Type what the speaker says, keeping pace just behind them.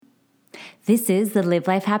This is the Live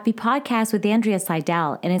Life Happy podcast with Andrea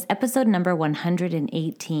Seidel, and it's episode number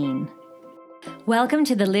 118. Welcome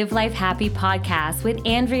to the Live Life Happy podcast with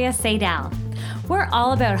Andrea Seidel. We're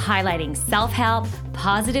all about highlighting self-help,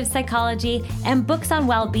 positive psychology, and books on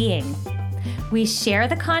well-being. We share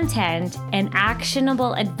the content and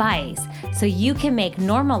actionable advice so you can make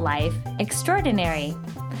normal life extraordinary.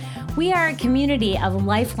 We are a community of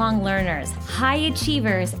lifelong learners, high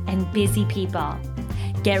achievers, and busy people.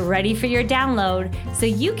 Get ready for your download so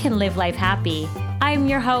you can live life happy. I'm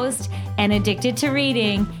your host and addicted to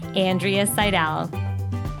reading, Andrea Seidel.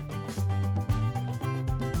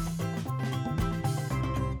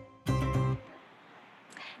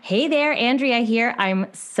 Hey there, Andrea here. I'm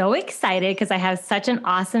so excited because I have such an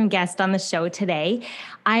awesome guest on the show today.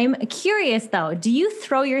 I'm curious though, do you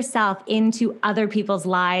throw yourself into other people's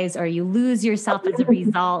lives or you lose yourself as a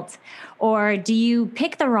result? Or do you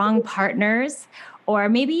pick the wrong partners? Or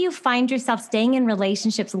maybe you find yourself staying in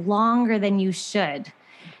relationships longer than you should.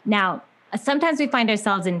 Now, sometimes we find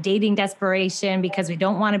ourselves in dating desperation because we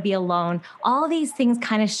don't want to be alone. All these things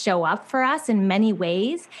kind of show up for us in many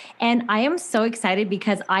ways. And I am so excited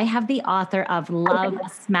because I have the author of Love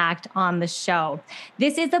Smacked on the show.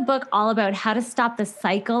 This is a book all about how to stop the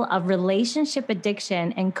cycle of relationship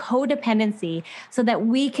addiction and codependency so that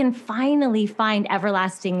we can finally find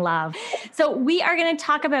everlasting love. So we are going to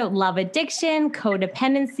talk about love addiction,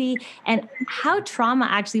 codependency, and how trauma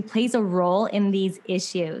actually plays a role in these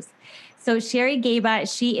issues. So Sherry Gaba,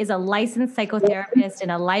 she is a licensed psychotherapist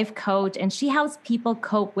and a life coach, and she helps people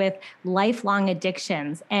cope with lifelong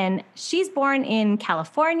addictions. And she's born in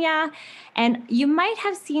California. And you might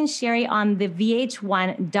have seen Sherry on the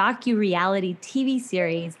VH1 docu-reality TV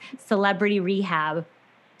series, Celebrity Rehab.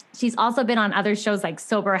 She's also been on other shows like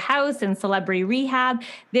Sober House and Celebrity Rehab.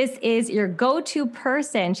 This is your go-to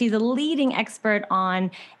person. She's a leading expert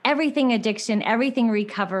on everything addiction, everything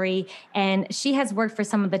recovery, and she has worked for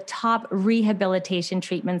some of the top rehabilitation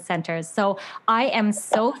treatment centers. So I am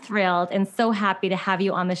so thrilled and so happy to have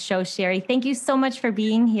you on the show, Sherry. Thank you so much for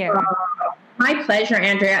being here. My pleasure,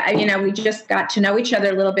 Andrea. We just got to know each other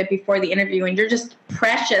a little bit before the interview, and you're just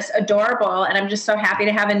precious, adorable, and I'm just so happy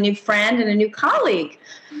to have a new friend and a new colleague.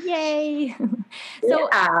 Yay. So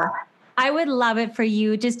yeah. I would love it for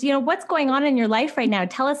you. Just, what's going on in your life right now?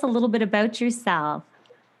 Tell us a little bit about yourself.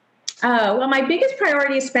 Well, my biggest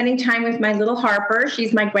priority is spending time with my little Harper.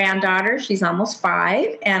 She's my granddaughter. She's almost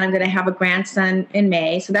 5, and I'm going to have a grandson in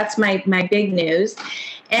May. So that's my big news.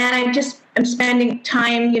 And I'm spending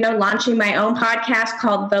time, launching my own podcast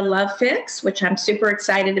called The Love Fix, which I'm super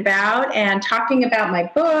excited about, and talking about my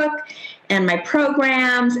book and my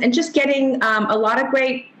programs, and just getting a lot of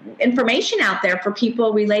great information out there for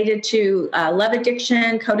people related to love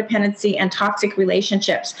addiction, codependency, and toxic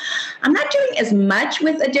relationships. I'm not doing as much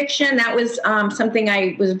with addiction. That was something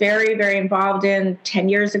I was very, very involved in 10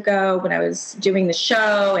 years ago when I was doing the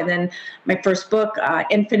show. And then my first book,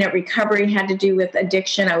 Infinite Recovery, had to do with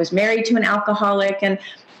addiction. I was married to an alcoholic. And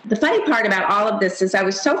the funny part about all of this is I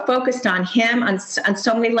was so focused on him on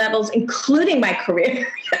so many levels, including my career,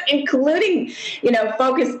 including,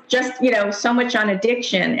 focused just, so much on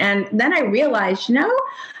addiction. And then I realized,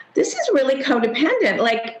 this is really codependent.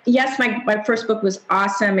 Like, yes, my first book was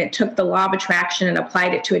awesome. It took the law of attraction and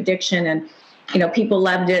applied it to addiction. And, people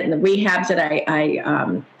loved it. And the rehabs that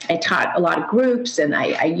I taught a lot of groups, and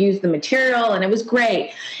I used the material, and it was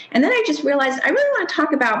great. And then I just realized I really want to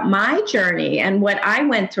talk about my journey and what I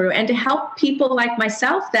went through, and to help people like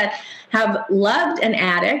myself that have loved an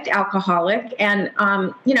addict, alcoholic, and,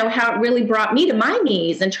 how it really brought me to my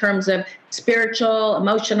knees in terms of spiritual,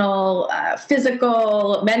 emotional,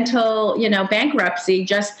 physical, mental, bankruptcy,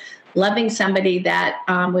 just loving somebody that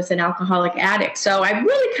was an alcoholic addict. So I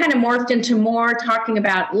really kind of morphed into more talking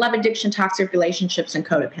about love addiction, toxic relationships, and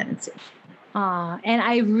codependency. And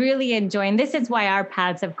I really enjoy, and this is why our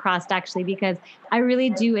paths have crossed actually, because I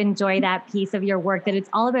really do enjoy that piece of your work, that it's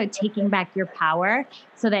all about taking back your power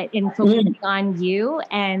so that in focusing on you.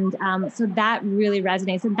 And so that really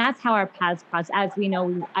resonates. And that's how our paths cross. As we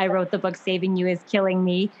know, I wrote the book, Saving You is Killing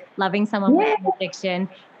Me, loving someone with an addiction.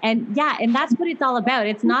 And and that's what it's all about.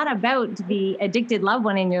 It's not about the addicted loved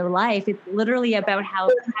one in your life. It's literally about how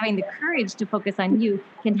having the courage to focus on you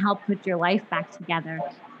can help put your life back together.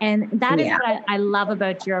 And that is what I love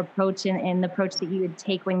about your approach and the approach that you would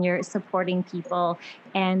take when you're supporting people.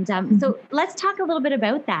 And so let's talk a little bit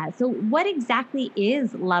about that. So what exactly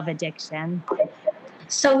is love addiction?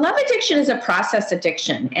 So love addiction is a process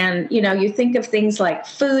addiction. And, you think of things like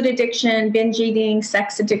food addiction, binge eating,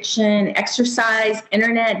 sex addiction, exercise,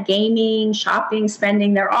 internet, gaming, shopping,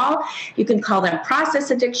 spending. They're all, you can call them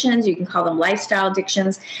process addictions, you can call them lifestyle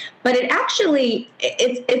addictions. But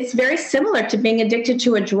it's very similar to being addicted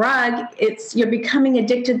to a drug. You're becoming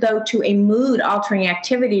addicted, though, to a mood altering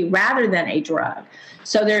activity rather than a drug.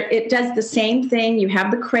 So it does the same thing. You have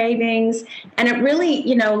the cravings, and it really,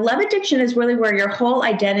 love addiction is really where your whole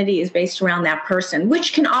identity is based around that person,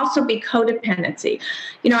 which can also be codependency.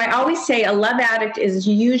 I always say a love addict is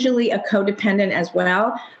usually a codependent as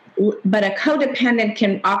well, but a codependent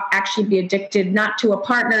can actually be addicted not to a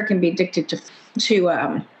partner, can be addicted to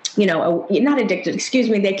not addicted, excuse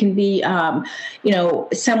me, they can be,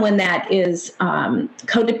 someone that is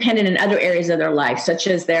codependent in other areas of their life, such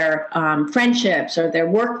as their friendships or their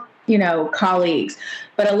work, colleagues.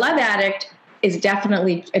 But a love addict is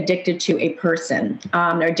definitely addicted to a person.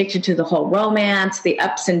 They're addicted to the whole romance, the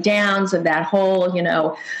ups and downs of that whole, the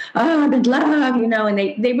love, and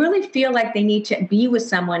they really feel like they need to be with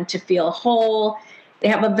someone to feel whole. They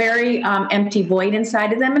have a very empty void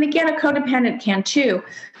inside of them. And again, a codependent can too.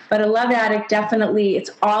 But a love addict, definitely, it's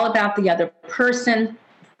all about the other person.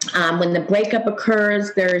 When the breakup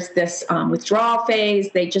occurs, there's this withdrawal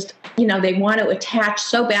phase. They just, they want to attach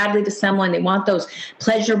so badly to someone. They want those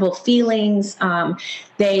pleasurable feelings. Of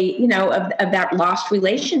that lost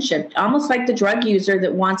relationship, almost like the drug user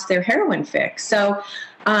that wants their heroin fix. So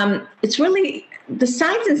it's really the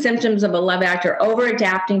signs and symptoms of a love addict are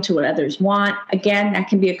over-adapting to what others want. Again, that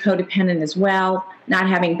can be a codependent as well, not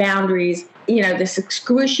having boundaries, this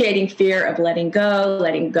excruciating fear of letting go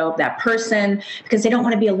of that person because they don't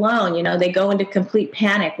want to be alone. They go into complete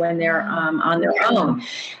panic when they're on their own,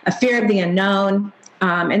 a fear of the unknown.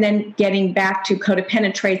 And then getting back to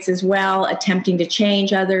codependent traits as well, attempting to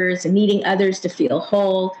change others and needing others to feel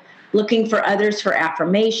whole, looking for others for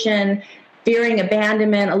affirmation, fearing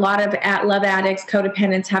abandonment. A lot of love addicts,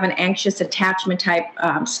 codependents have an anxious attachment type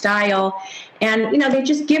style. And, they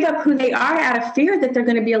just give up who they are out of fear that they're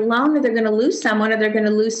going to be alone or they're going to lose someone or they're going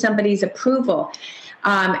to lose somebody's approval.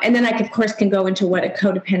 And then I, of course, can go into what a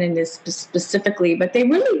codependent is specifically, but they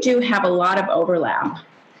really do have a lot of overlap.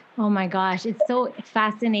 Oh my gosh, it's so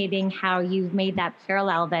fascinating how you've made that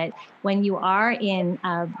parallel that when you are in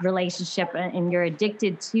a relationship and you're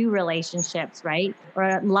addicted to relationships, right?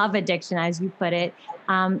 Or love addiction, as you put it,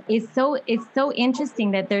 it's so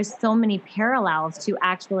interesting that there's so many parallels to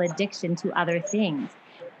actual addiction to other things.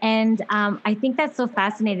 And I think that's so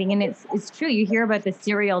fascinating. And it's true. You hear about the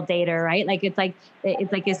serial dater, right? It's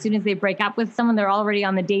like as soon as they break up with someone, they're already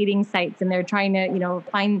on the dating sites and they're trying to,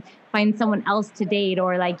 find someone else to date,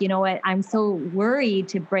 or I'm so worried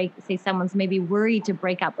to someone's maybe worried to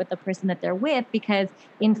break up with the person that they're with because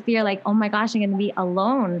in fear, oh my gosh, I'm going to be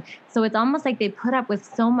alone. So it's almost like they put up with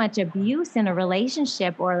so much abuse in a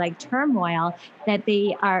relationship or turmoil that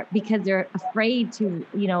they are, because they're afraid to,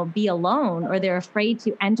 be alone, or they're afraid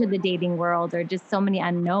to enter the dating world, or just so many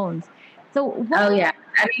unknowns. So, oh yeah.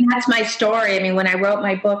 That's my story. When I wrote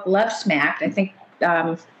my book, Love Smacked, I think,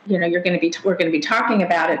 we're going to be talking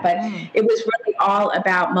about it, but it was really all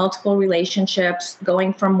about multiple relationships,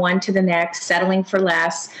 going from one to the next, settling for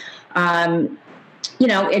less.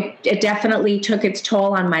 It definitely took its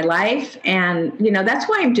toll on my life. And, that's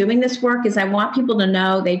why I'm doing this work, is I want people to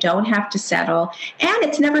know they don't have to settle, and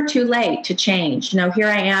it's never too late to change. Here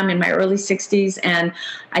I am in my early 60s, and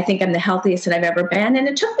I think I'm the healthiest that I've ever been. And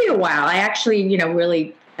it took me a while. I actually,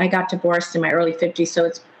 I got divorced in my early 50s.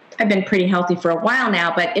 So I've been pretty healthy for a while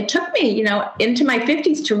now, but it took me, into my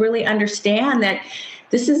 50s to really understand that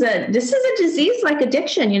this is a disease like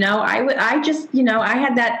addiction. I just, I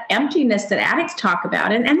had that emptiness that addicts talk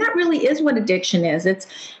about. And that really is what addiction is. It's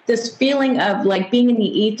this feeling of being in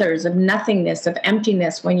the ethers, of nothingness, of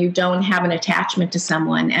emptiness when you don't have an attachment to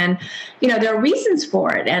someone. And, there are reasons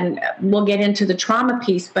for it. And we'll get into the trauma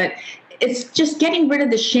piece, but it's just getting rid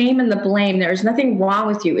of the shame and the blame. There's nothing wrong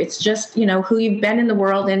with you. It's just, who you've been in the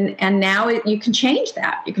world. And now you can change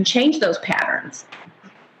that. You can change those patterns.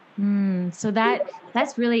 So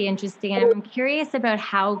that's really interesting. And I'm curious about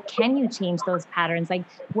how can you change those patterns?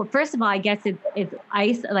 First of all, I guess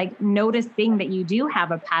it's noticing that you do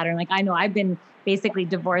have a pattern. I know I've been basically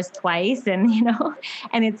divorced twice, and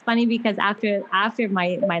and it's funny because after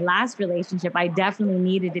my last relationship, I definitely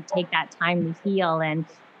needed to take that time to heal.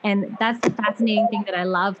 And that's the fascinating thing that I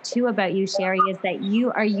love too about you, Sherry, is that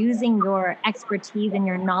you are using your expertise and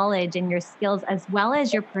your knowledge and your skills, as well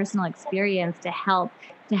as your personal experience, to help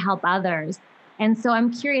others. And so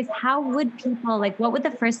I'm curious, how would people, what would the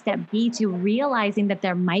first step be to realizing that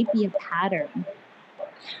there might be a pattern?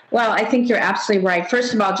 Well, I think you're absolutely right.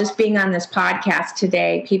 First of all, just being on this podcast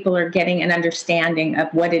today, people are getting an understanding of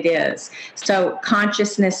what it is. So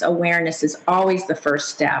consciousness awareness is always the first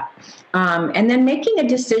step. And then making a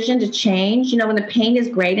decision to change, when the pain is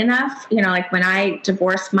great enough, like when I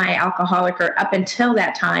divorced my alcoholic, or up until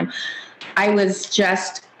that time, I was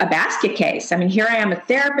just a basket case. I mean, here I am, a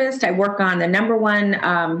therapist. I work on the #1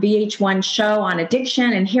 VH1 show on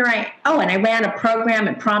addiction. And I ran a program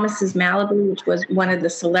at Promises Malibu, which was one of the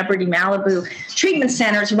celebrity Malibu treatment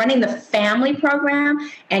centers, running the family program.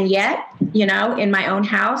 And yet, in my own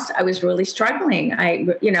house, I was really struggling.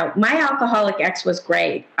 My alcoholic ex was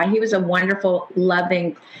great. He was a wonderful,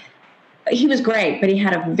 loving, he was great, but he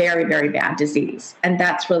had a very, very bad disease. And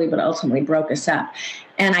that's really what ultimately broke us up.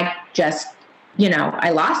 And I just,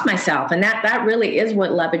 I lost myself. And that really is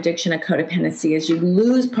what love addiction and codependency is. You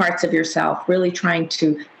lose parts of yourself really trying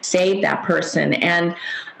to save that person. And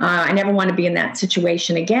I never want to be in that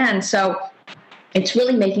situation again. So it's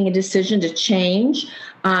really making a decision to change,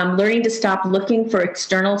 learning to stop looking for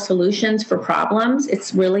external solutions for problems.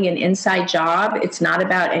 It's really an inside job. It's not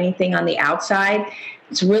about anything on the outside.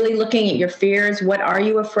 It's really looking at your fears. What are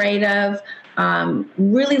you afraid of?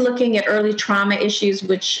 Really looking at early trauma issues,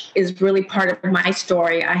 which is really part of my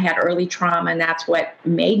story. I had early trauma, and that's what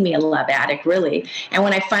made me a love addict, really. And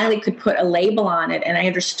when I finally could put a label on it and I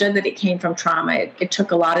understood that it came from trauma, it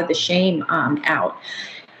took a lot of the shame out.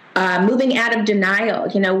 Moving out of denial,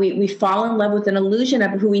 we fall in love with an illusion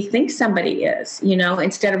of who we think somebody is,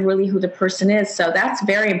 instead of really who the person is. So that's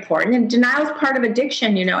very important. And denial is part of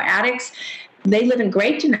addiction. Addicts, they live in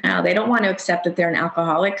great denial. They don't want to accept that they're an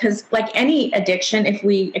alcoholic, because like any addiction, if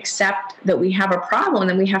we accept that we have a problem,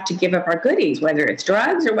 then we have to give up our goodies, whether it's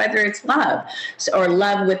drugs or whether it's love, or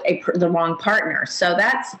love with the wrong partner. So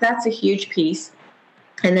that's a huge piece.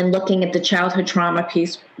 And then looking at the childhood trauma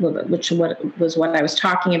piece, which was what I was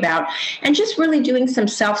talking about, and just really doing some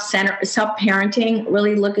self-parenting,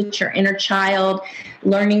 really look at your inner child,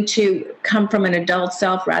 learning to come from an adult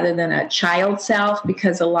self rather than a child self,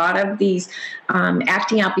 because a lot of these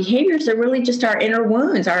acting out behaviors are really just our inner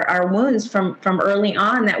wounds, our wounds from early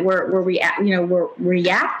on that we're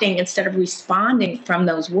reacting instead of responding from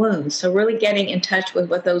those wounds. So really getting in touch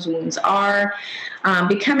with what those wounds are,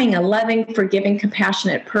 becoming a loving, forgiving,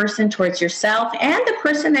 compassionate person towards yourself and the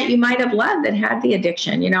person that you might have loved that had the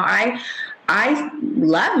addiction. I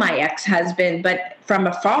love my ex-husband, but from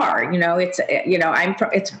afar.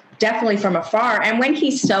 It's definitely from afar. And when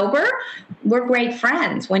he's sober, we're great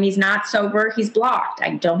friends. When he's not sober, he's blocked.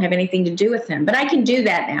 I don't have anything to do with him, but I can do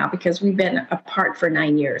that now because we've been apart for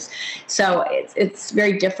 9 years. So it's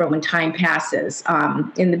very different when time passes.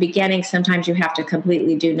 In the beginning, sometimes you have to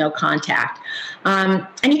completely do no contact. And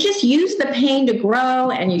you just use the pain to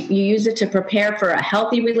grow, and you use it to prepare for a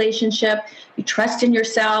healthy relationship. You trust in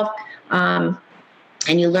yourself.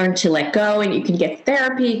 And you learn to let go, and you can get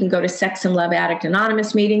therapy. You can go to Sex and Love Addict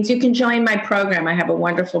Anonymous meetings. You can join my program. I have a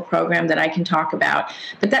wonderful program that I can talk about.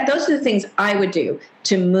 But those are the things I would do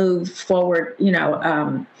to move forward,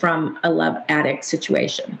 from a love addict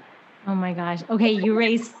situation. Oh my gosh. Okay. You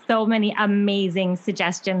raised so many amazing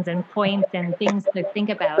suggestions and points and things to think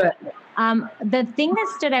about. The thing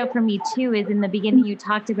that stood out for me too is in the beginning, you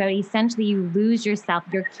talked about essentially you lose yourself.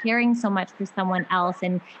 You're caring so much for someone else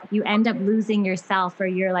and you end up losing yourself, or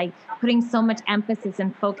you're like putting so much emphasis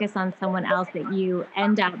and focus on someone else that you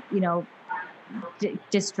end up,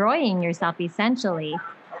 destroying yourself essentially.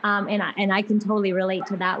 And I can totally relate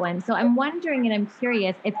to that one. So I'm wondering, and I'm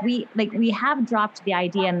curious, if we have dropped the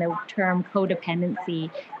idea and the term codependency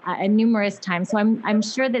numerous times. So I'm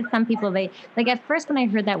sure that some people, at first when I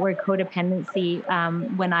heard that word codependency,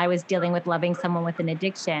 when I was dealing with loving someone with an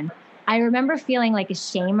addiction, I remember feeling like a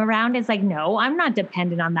shame around it. It's like, no, I'm not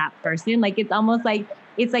dependent on that person. Like, it's almost like,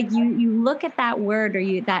 it's like you look at that word,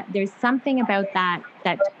 or that there's something about that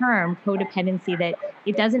term codependency that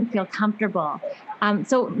it doesn't feel comfortable.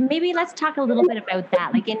 So maybe let's talk a little bit about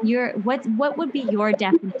that. Like what would be your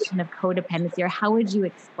definition of codependency, or how would you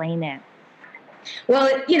explain it? Well,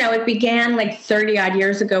 it began like 30 odd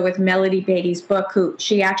years ago with Melody Beatty's book,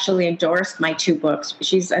 she actually endorsed my 2 books.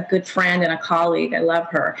 She's a good friend and a colleague. I love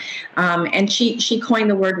her. And she coined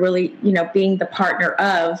the word really, being the partner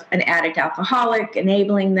of an addict alcoholic,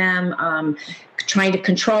 enabling them, trying to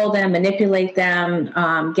control them, manipulate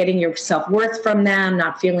them, getting your self-worth from them,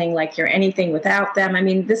 not feeling like you're anything without them. I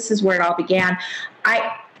mean, this is where it all began.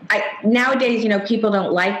 Nowadays, people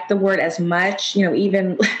don't like the word as much.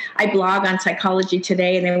 Even I blog on Psychology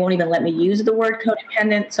Today, and they won't even let me use the word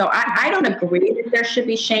codependent. So I don't agree that there should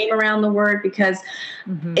be shame around the word, because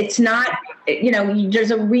it's not.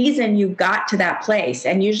 There's a reason you got to that place,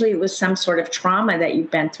 and usually it was some sort of trauma that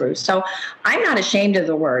you've been through. So I'm not ashamed of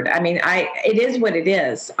the word. I mean, it is what it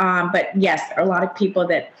is. But yes, there are a lot of people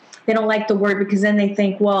that they don't like the word, because then they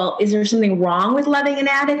think, well, is there something wrong with loving an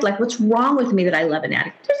addict? Like, what's wrong with me that I love an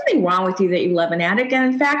addict? There's nothing wrong with you that you love an addict.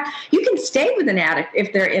 And in fact, you can stay with an addict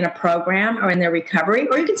if they're in a program or in their recovery,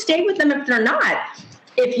 or you can stay with them if they're not,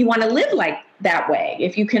 if you want to live like that way,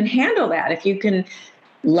 if you can handle that, if you can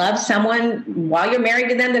love someone while you're married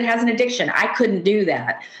to them that has an addiction. I couldn't do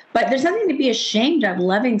that. But there's nothing to be ashamed of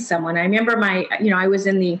loving someone. I remember I was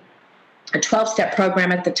in a 12-step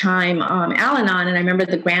program at the time, Al-Anon, and I remember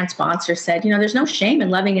the grant sponsor said, there's no shame in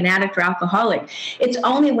loving an addict or alcoholic. It's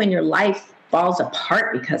only when your life falls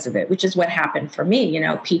apart because of it, which is what happened for me.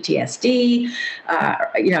 PTSD,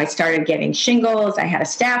 I started getting shingles, I had a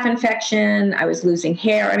staph infection, I was losing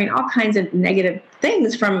hair, all kinds of negative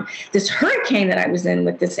things from this hurricane that I was in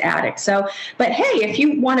with this addict. So, but hey, if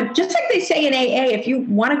you want to, just like they say in AA, if you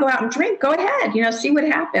want to go out and drink, go ahead, see what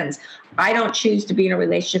happens. I don't choose to be in a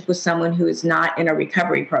relationship with someone who is not in a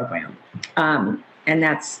recovery program. And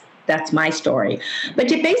that's my story. But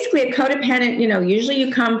basically a codependent, usually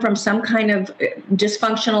you come from some kind of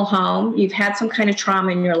dysfunctional home. You've had some kind of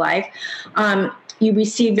trauma in your life. You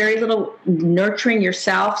receive very little nurturing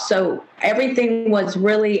yourself. So everything was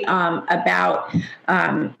really about,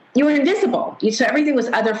 you were invisible. So everything was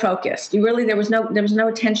other focused. There was no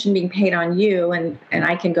attention being paid on you. And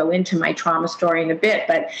I can go into my trauma story in a bit,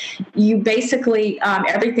 but you basically,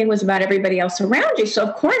 everything was about everybody else around you. So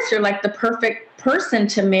of course you're like the perfect person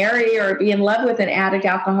to marry or be in love with an addict,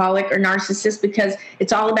 alcoholic, or narcissist, because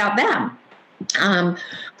it's all about them.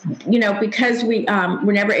 Because we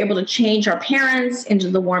were never able to change our parents into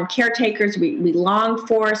the warm caretakers we longed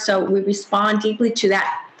for. So we respond deeply to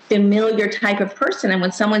that familiar type of person. And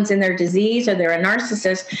when someone's in their disease or they're a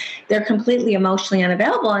narcissist, they're completely emotionally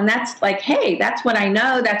unavailable. And that's like, hey, that's what I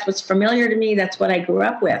know. That's what's familiar to me. That's what I grew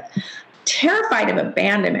up with. Terrified of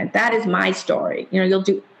abandonment. That is my story. You'll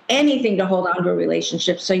do anything to hold on to a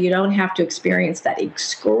relationship so you don't have to experience that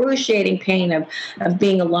excruciating pain of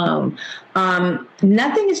being alone.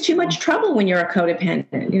 Nothing is too much trouble when you're a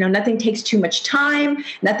codependent. Nothing takes too much time.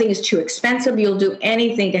 Nothing is too expensive. You'll do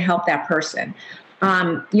anything to help that person.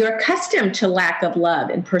 You're accustomed to lack of love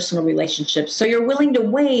in personal relationships. So you're willing to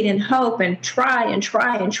wait and hope and try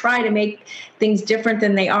to make things different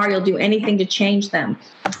than they are. You'll do anything to change them.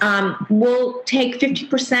 We'll take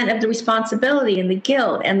 50% of the responsibility and the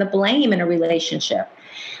guilt and the blame in a relationship.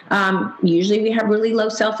 Usually we have really low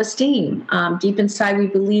self-esteem. Deep inside, we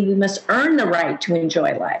believe we must earn the right to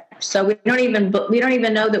enjoy life. So we don't even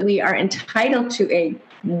know that we are entitled to a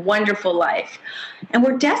wonderful life. And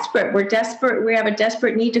we're desperate. We have a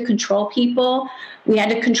desperate need to control people. We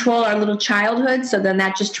had to control our little childhood. So then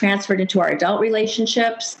that just transferred into our adult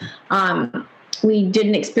relationships. We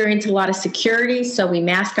didn't experience a lot of security. So we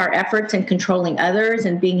mask our efforts in controlling others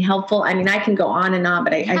and being helpful. I can go on and on,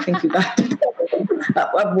 but I think you got the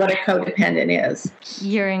point of what a codependent is.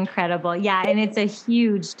 You're incredible. Yeah. And it's a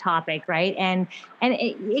huge topic, right? And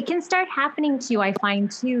it can start happening to you, I find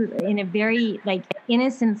too, in a very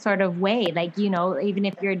innocent sort of way. Even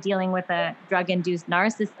if you're dealing with a drug-induced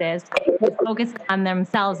narcissist, who's focused on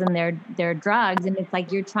themselves and their drugs. And it's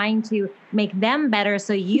like, you're trying to make them better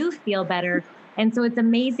so you feel better. And so it's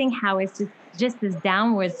amazing how it's just this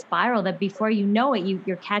downward spiral that before you know it,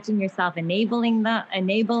 you're catching yourself enabling,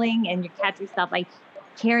 and you catch yourself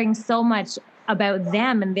caring so much about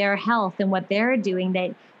them and their health and what they're doing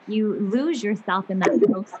that you lose yourself in that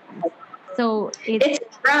process. So it's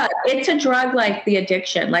a drug. It's a drug like the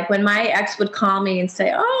addiction. Like when my ex would call me and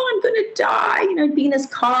say, "Oh, I'm going to die," he'd be in his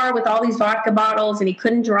car with all these vodka bottles and he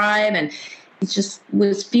couldn't drive, and he just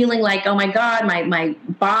was feeling like, "Oh my God, my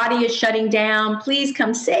body is shutting down. Please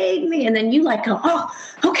come save me." And then you go, "Oh,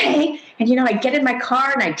 okay." And I'd get in my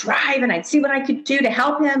car and I'd drive and I'd see what I could do to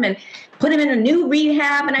help him and put him in a new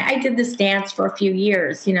rehab. And I did this dance for a few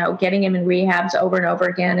years, getting him in rehabs over and over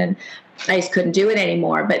again. And I just couldn't do it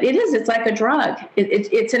anymore. But it's like a drug.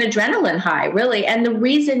 It's an adrenaline high, really. And the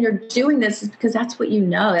reason you're doing this is because that's what you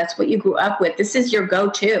know. That's what you grew up with. This is your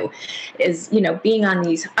go-to, is, being on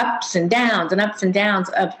these ups and downs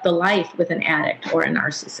of the life with an addict or a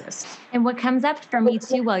narcissist. And what comes up for me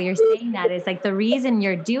too while you're saying that is the reason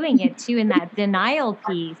you're doing it too in that denial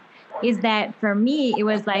piece is that for me, it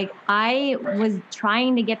was I was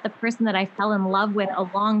trying to get the person that I fell in love with a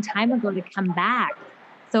long time ago to come back.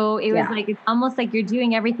 So it was like, it's almost like you're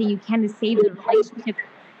doing everything you can to save the relationship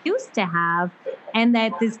you used to have, and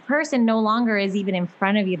that this person no longer is even in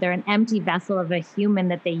front of you. They're an empty vessel of a human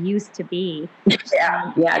that they used to be.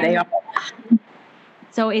 Yeah, they are.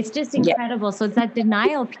 So it's just incredible. So it's that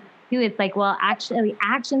denial piece too. It's like, well, actually,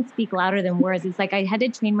 actions speak louder than words. It's like I had to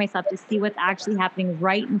train myself to see what's actually happening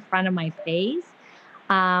right in front of my face,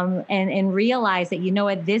 and realize that, you know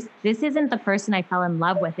what, this isn't the person I fell in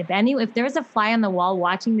love with. If there was a fly on the wall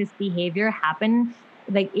watching this behavior happen,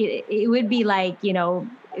 like it would be like, you know,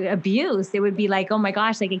 abuse. It would be like, oh my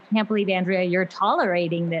gosh, like, I can't believe, Andrea, you're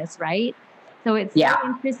tolerating this, right? So it's so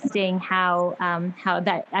interesting how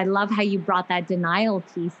that, I love how you brought that denial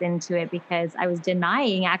piece into it, because I was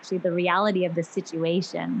denying actually the reality of the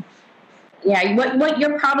situation. Yeah, what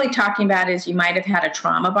you're probably talking about is you might have had a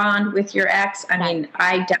trauma bond with your ex. I mean,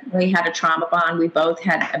 I definitely had a trauma bond. We both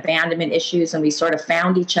had abandonment issues, and we sort of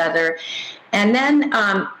found each other. And then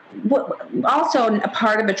also a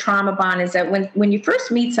part of a trauma bond is that when you first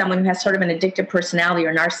meet someone who has sort of an addictive personality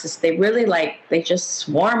or narcissist, they really they just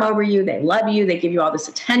swarm over you. They love you. They give you all this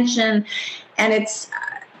attention, and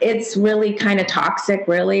it's really kind of toxic,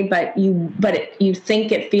 really, but you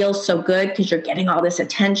think it feels so good because you're getting all this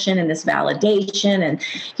attention and this validation, and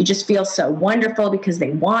you just feel so wonderful because they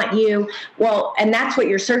want you. Well, and that's what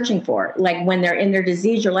you're searching for. Like when they're in their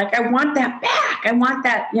disease, you're like, I want that back. I want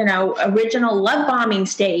that, you know, original love bombing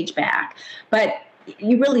stage back. But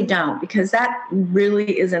you really don't, because that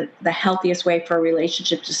really isn't the healthiest way for a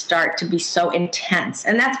relationship to start, to be so intense.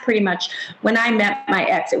 And that's pretty much when I met my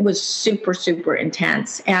ex, it was super, super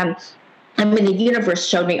intense. And I mean, the universe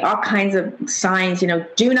showed me all kinds of signs, you know,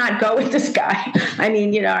 do not go with this guy. I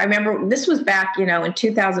mean, you know, I remember this was back, you know, in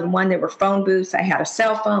 2001, there were phone booths. I had a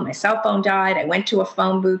cell phone. My cell phone died. I went to a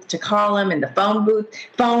phone booth to call him, and the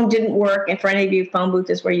phone didn't work. And for any of you, phone booth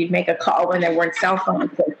is where you'd make a call when there weren't cell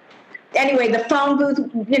phones. Anyway, the phone booth,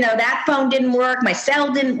 you know, that phone didn't work. My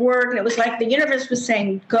cell didn't work. And it was like the universe was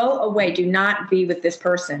saying, go away. Do not be with this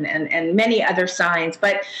person, and many other signs.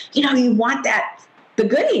 But, you know, you want the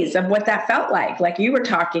goodies of what that felt like you were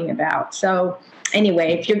talking about. So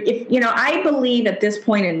anyway, if you know, I believe at this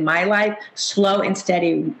point in my life, slow and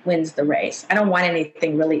steady wins the race. I don't want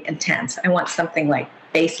anything really intense. I want something like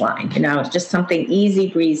baseline, you know, it's just something easy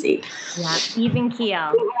breezy. Yeah, even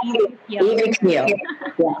keel. Even keel.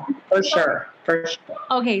 Yeah, for sure.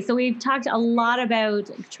 Okay, so we've talked a lot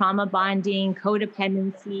about trauma bonding,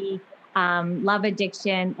 codependency, love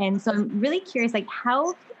addiction, and so I'm really curious, like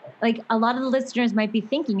how, like a lot of the listeners might be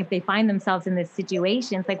thinking if they find themselves in this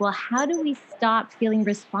situation, it's like, well, how do we stop feeling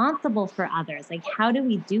responsible for others? Like, how do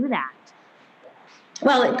we do that?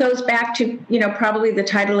 Well, it goes back to, you know, probably the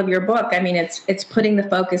title of your book. I mean, it's putting the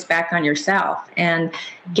focus back on yourself and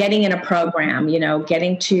getting in a program, you know,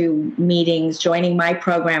 getting to meetings, joining my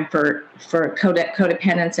program for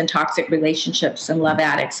codependence and toxic relationships and love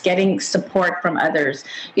addicts, getting support from others,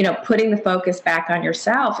 you know, putting the focus back on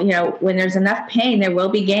yourself. You know, when there's enough pain, there will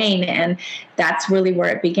be gain. And that's really where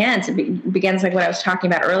it begins. It begins like what I was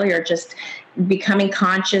talking about earlier, just becoming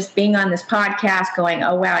conscious, being on this podcast, going,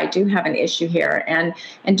 oh, wow, I do have an issue here, and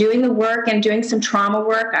doing the work and doing some trauma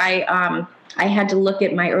work. I had to look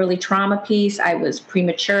at my early trauma piece. I was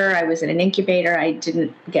premature. I was in an incubator.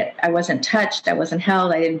 I wasn't touched. I wasn't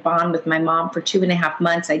held. I didn't bond with my mom for 2.5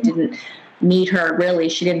 months. I didn't meet her, really.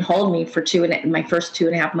 She didn't hold me for my first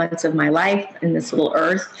 2.5 months of my life in this little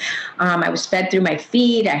earth. I was fed through my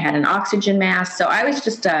feed. I had an oxygen mask. So I was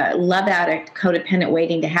just a love addict, codependent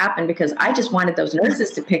waiting to happen, because I just wanted those nurses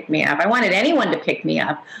to pick me up. I wanted anyone to pick me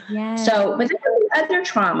up. Yes. So, but there can be other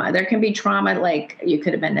trauma. There can be trauma like you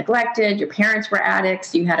could have been neglected. Your parents were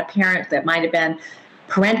addicts. You had a parent that might have been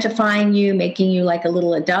parentifying you, making you like a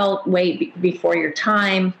little adult way before your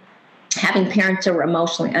time. Having parents who were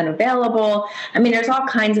emotionally unavailable. I mean, there's all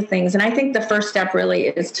kinds of things. And I think the first step really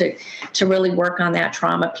is to really work on that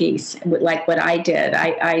trauma piece, like what I did.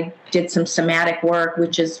 I did some somatic work,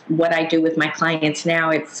 which is what I do with my clients now.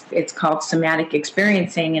 It's called somatic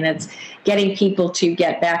experiencing, and it's getting people to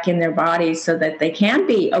get back in their bodies so that they can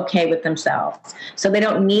be okay with themselves. So they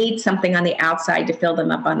don't need something on the outside to fill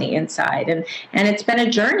them up on the inside. And it's been a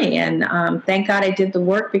journey. And thank God I did the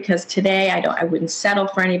work, because today I wouldn't settle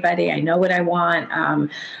for anybody. I know what I want.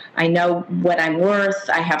 I know what I'm worth.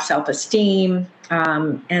 I have self-esteem.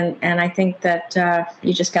 And I think that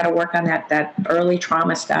you just got to work on that early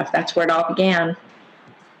trauma stuff. That's where it all began.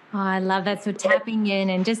 Oh, I love that. So tapping in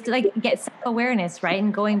and just like get self-awareness, right?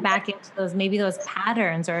 And going back into maybe those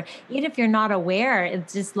patterns, or even if you're not aware,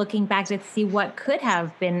 it's just looking back to see what could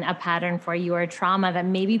have been a pattern for you or a trauma that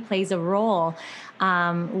maybe plays a role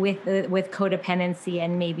with codependency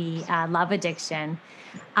and maybe love addiction.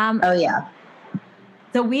 Oh yeah.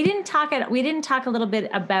 So we didn't talk a little bit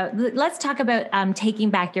about, let's talk about taking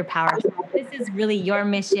back your power. This is really your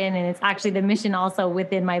mission, and it's actually the mission also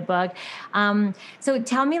within my book. So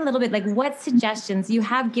tell me a little bit, like, what suggestions, you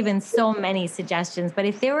have given so many suggestions, but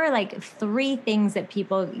if there were like 3 things that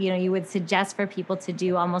people, you would suggest for people to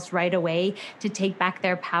do almost right away to take back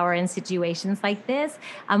their power in situations like this,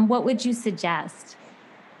 what would you suggest?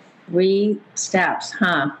 3 steps,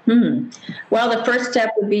 huh? Well, the first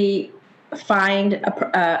step would be find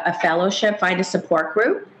a fellowship, find a support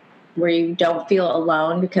group where you don't feel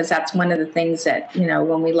alone, because that's one of the things that,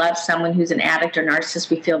 when we love someone who's an addict or narcissist,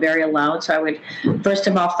 we feel very alone. So I would, first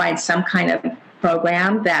of all, find some kind of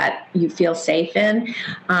program that you feel safe in.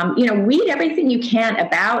 Read everything you can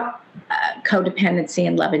about codependency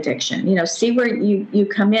and love addiction. See where you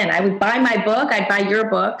come in. I would buy my book. I'd buy your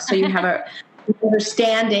book, so you have a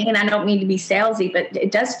understanding, and I don't mean to be salesy, but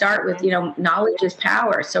it does start with, knowledge is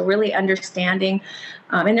power. So really understanding,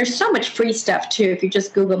 and there's so much free stuff too. If you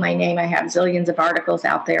just Google my name, I have zillions of articles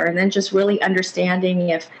out there. And then just really understanding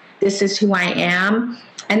if this is who I am.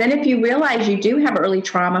 And then if you realize you do have early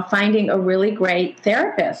trauma, finding a really great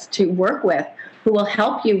therapist to work with who will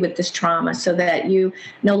help you with this trauma so that you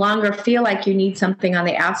no longer feel like you need something on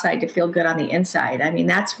the outside to feel good on the inside. I mean,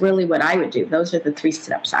 that's really what I would do. Those are the 3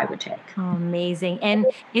 steps I would take. Oh, amazing. And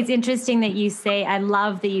it's interesting that you say, I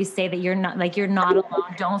love that you say that you're not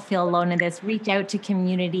alone. Don't feel alone in this. Reach out to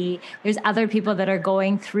community. There's other people that are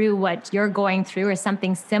going through what you're going through or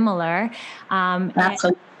something similar.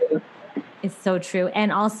 Absolutely. It's so true.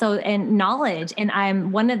 And also, and knowledge.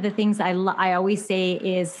 And one of the things I always say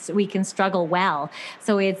is we can struggle well.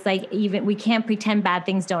 So it's like, even we can't pretend bad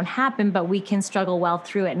things don't happen, but we can struggle well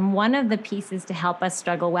through it. And one of the pieces to help us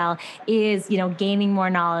struggle well is, gaining more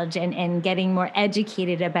knowledge and getting more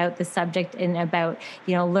educated about the subject and about,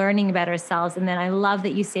 learning about ourselves. And then I love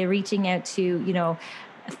that you say reaching out to,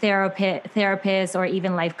 therapists or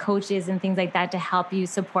even life coaches and things like that to help you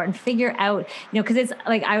support and figure out, because it's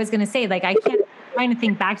like, I was going to say, like, trying to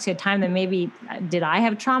think back to a time that maybe did I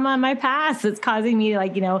have trauma in my past that's causing me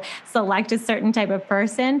to select a certain type of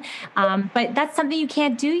person. But that's something you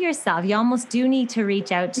can't do yourself. You almost do need to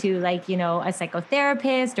reach out to a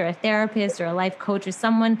psychotherapist or a therapist or a life coach or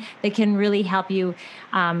someone that can really help you.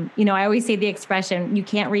 I always say the expression, you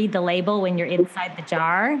can't read the label when you're inside the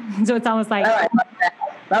jar. So it's almost like, I love that.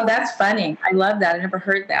 Oh, that's funny. I love that. I never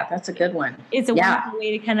heard that. That's a good one. It's a wonderful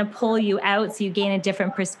way to kind of pull you out so you gain a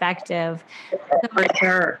different perspective. For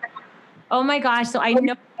sure. Oh my gosh. So I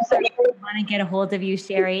know I want to get a hold of you,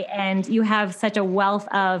 Sherry, and you have such a wealth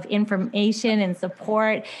of information and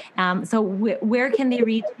support. So where can they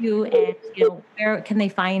reach you, and where can they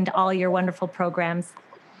find all your wonderful programs?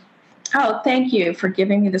 Oh, thank you for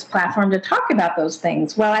giving me this platform to talk about those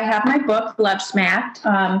things. Well, I have my book, Love Smacked.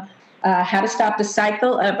 How to Stop the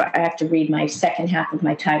Cycle of, I have to read my second half of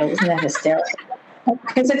my title. Isn't that hysterical?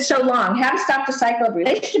 Because it's so long. How to Stop the Cycle of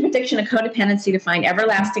Relationship Addiction and Codependency to Find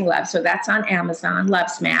Everlasting Love. So that's on Amazon, Love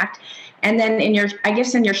Smacked. And then in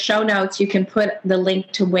your show notes, you can put the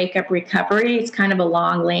link to Wake Up Recovery. It's kind of a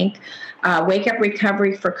long link. Wake Up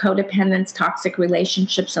Recovery for Codependents, Toxic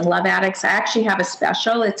Relationships, and Love Addicts. I actually have a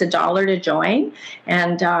special. It's $1 to join.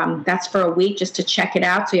 And that's for a week just to check it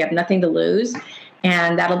out, so you have nothing to lose.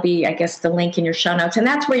 And that'll be, I guess, the link in your show notes. And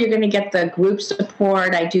that's where you're going to get the group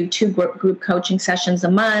support. I do 2 group coaching sessions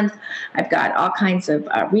a month. I've got all kinds of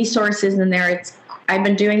resources in there. I've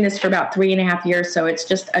been doing this for about 3.5 years, so it's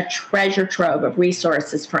just a treasure trove of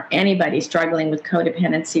resources for anybody struggling with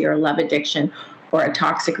codependency or love addiction or a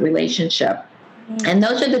toxic relationship. And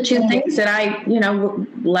those are the 2 things that I,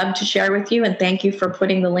 love to share with you. And thank you for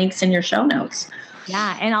putting the links in your show notes.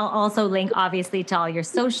 Yeah. And I'll also link obviously to all your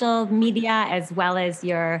social media as well as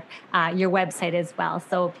your website as well.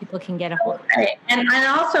 So people can get a hold of it. And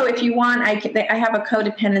also if you want, I have a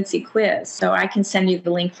codependency quiz, so I can send you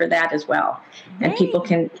the link for that as well. And people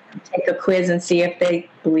can take a quiz and see if they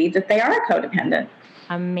believe that they are codependent.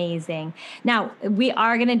 Amazing. Now, we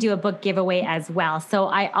are going to do a book giveaway as well. So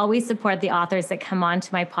I always support the authors that come on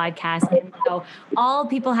to my podcast. And so all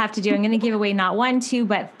people have to do, I'm going to give away not 1, 2,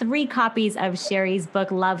 but 3 copies of Sherry's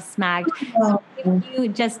book, Love Smacked. So if you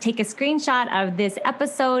just take a screenshot of this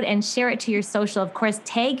episode and share it to your social, of course,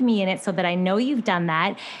 tag me in it so that I know you've done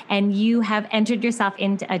that. And you have entered yourself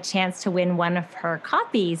into a chance to win one of her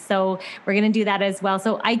copies. So we're going to do that as well.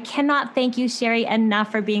 So I cannot thank you, Sherry,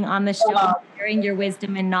 enough for being on the show, sharing your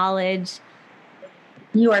wisdom and knowledge.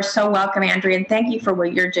 You are so welcome, Andrea, and thank you for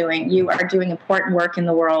what you're doing. You are doing important work in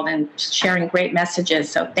the world and sharing great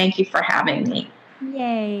messages. So thank you for having me.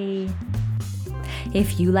 Yay.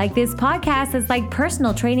 If you like this podcast as like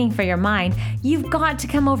personal training for your mind, you've got to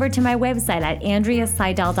come over to my website at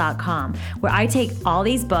andreaseidel.com, where I take all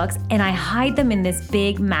these books and I hide them in this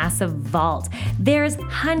big, massive vault. There's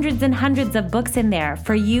hundreds and hundreds of books in there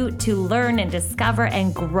for you to learn and discover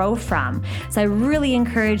and grow from. So I really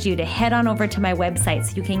encourage you to head on over to my website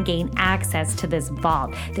so you can gain access to this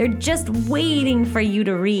vault. They're just waiting for you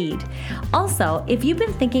to read. Also, if you've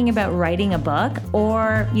been thinking about writing a book,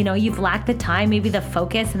 or you've lacked the time, maybe the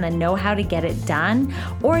focus and the know-how to get it done,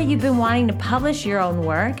 or you've been wanting to publish your own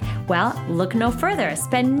work, well, look no further.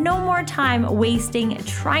 Spend no more time wasting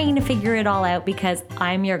trying to figure it all out, because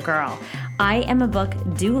I'm your girl. I am a book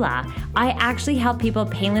doula. I actually help people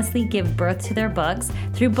painlessly give birth to their books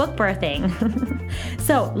through book birthing.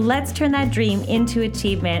 So let's turn that dream into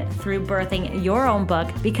achievement through birthing your own book,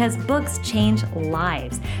 because books change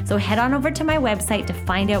lives. So head on over to my website to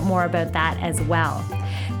find out more about that as well.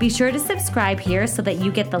 Be sure to subscribe here so that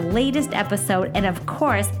you get the latest episode. And of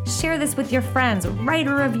course, share this with your friends. Write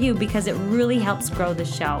a review, because it really helps grow the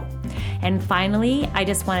show. And finally, I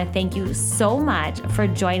just want to thank you so much for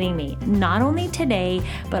joining me, not only today,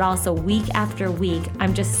 but also week after week.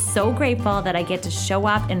 I'm just so grateful that I get to show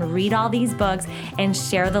up and read all these books and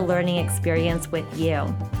share the learning experience with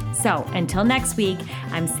you. So until next week,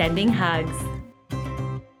 I'm sending hugs.